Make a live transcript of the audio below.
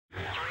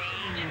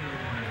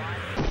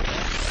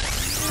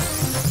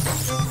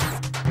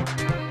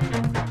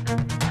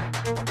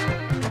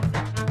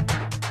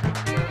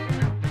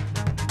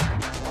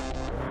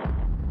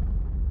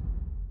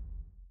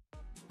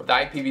The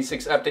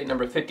IPv6 update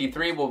number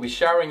 53 will be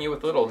showering you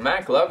with little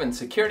Mac love and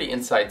security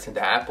insights into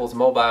Apple's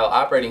mobile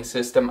operating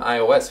system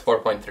iOS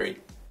 4.3.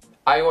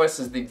 iOS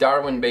is the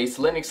Darwin-based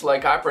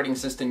Linux-like operating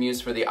system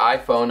used for the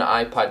iPhone,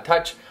 iPod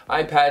Touch,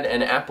 iPad,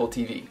 and Apple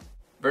TV.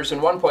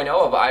 Version 1.0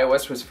 of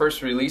iOS was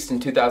first released in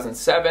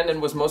 2007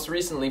 and was most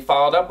recently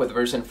followed up with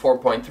version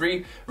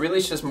 4.3,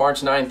 released just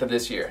March 9th of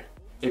this year.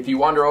 If you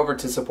wander over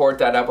to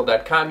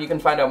support.apple.com, you can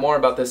find out more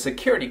about the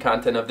security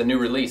content of the new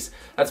release.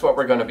 That's what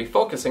we're going to be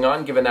focusing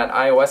on, given that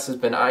iOS has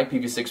been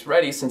IPv6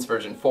 ready since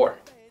version 4.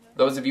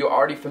 Those of you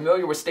already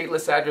familiar with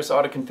stateless address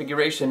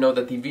auto-configuration know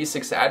that the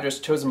v6 address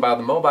chosen by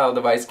the mobile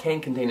device can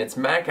contain its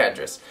MAC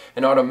address.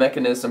 An auto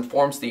mechanism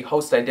forms the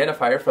host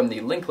identifier from the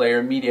link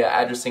layer media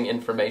addressing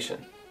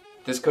information.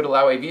 This could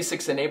allow a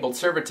v6-enabled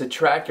server to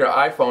track your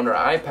iPhone or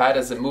iPad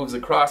as it moves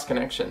across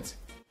connections.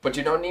 But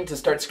you don't need to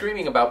start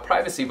screaming about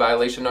privacy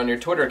violation on your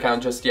Twitter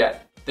account just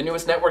yet. The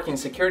newest networking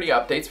security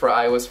updates for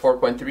iOS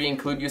 4.3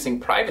 include using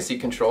privacy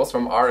controls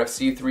from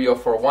RFC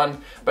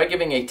 3041 by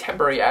giving a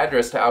temporary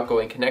address to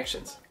outgoing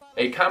connections.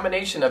 A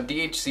combination of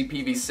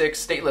DHCPv6,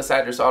 stateless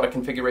address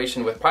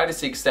auto-configuration with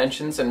privacy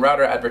extensions, and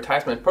router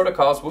advertisement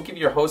protocols will give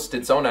your host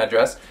its own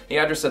address, the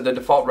address of the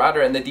default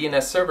router, and the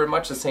DNS server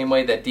much the same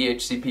way that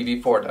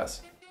DHCPv4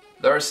 does.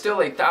 There are still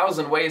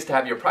 1,000 ways to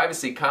have your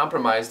privacy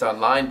compromised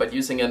online, but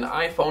using an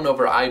iPhone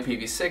over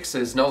IPv6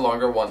 is no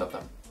longer one of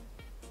them.